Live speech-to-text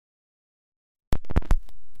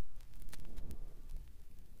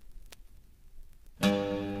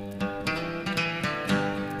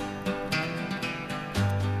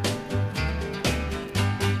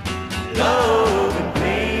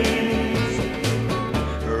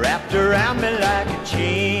around me like a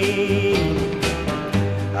chain.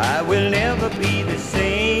 I will never be the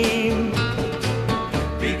same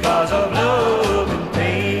because of love and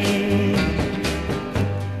pain.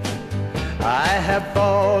 I have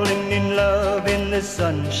fallen in love in the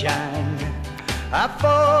sunshine. I've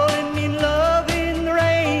fallen in love in the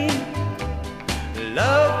rain.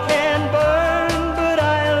 Love can burn, but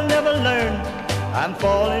I'll never learn. I'm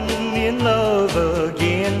falling in love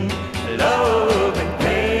again. Love and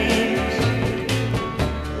pain's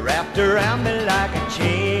wrapped around me like a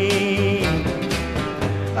chain.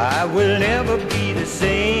 I will never be the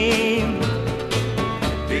same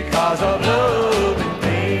because of love and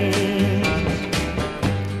pain.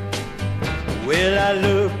 Well, I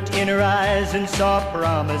looked in her eyes and saw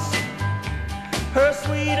promise. Her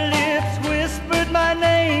sweet lips whispered my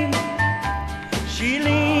name. She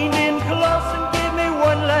leaned in close and gave me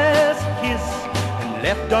one last kiss and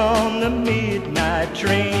left on the midnight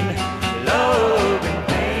train. Love and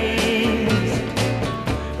pain's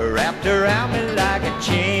wrapped around me like a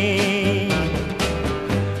chain.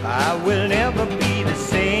 I will never be the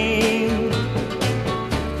same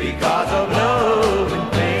because of love and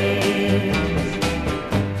pain.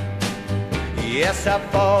 Yes, I've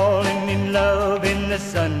fallen in love in the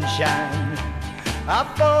sunshine.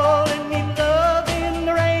 I've fallen in love in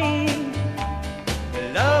the rain.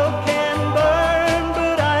 Love can burn,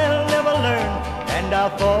 but I'll never learn, and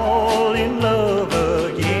I'll fall in love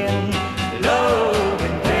again. Love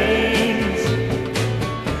and pain's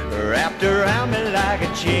wrapped around me like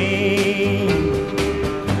a chain.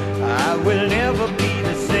 I will never be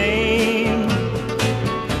the same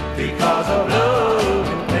because of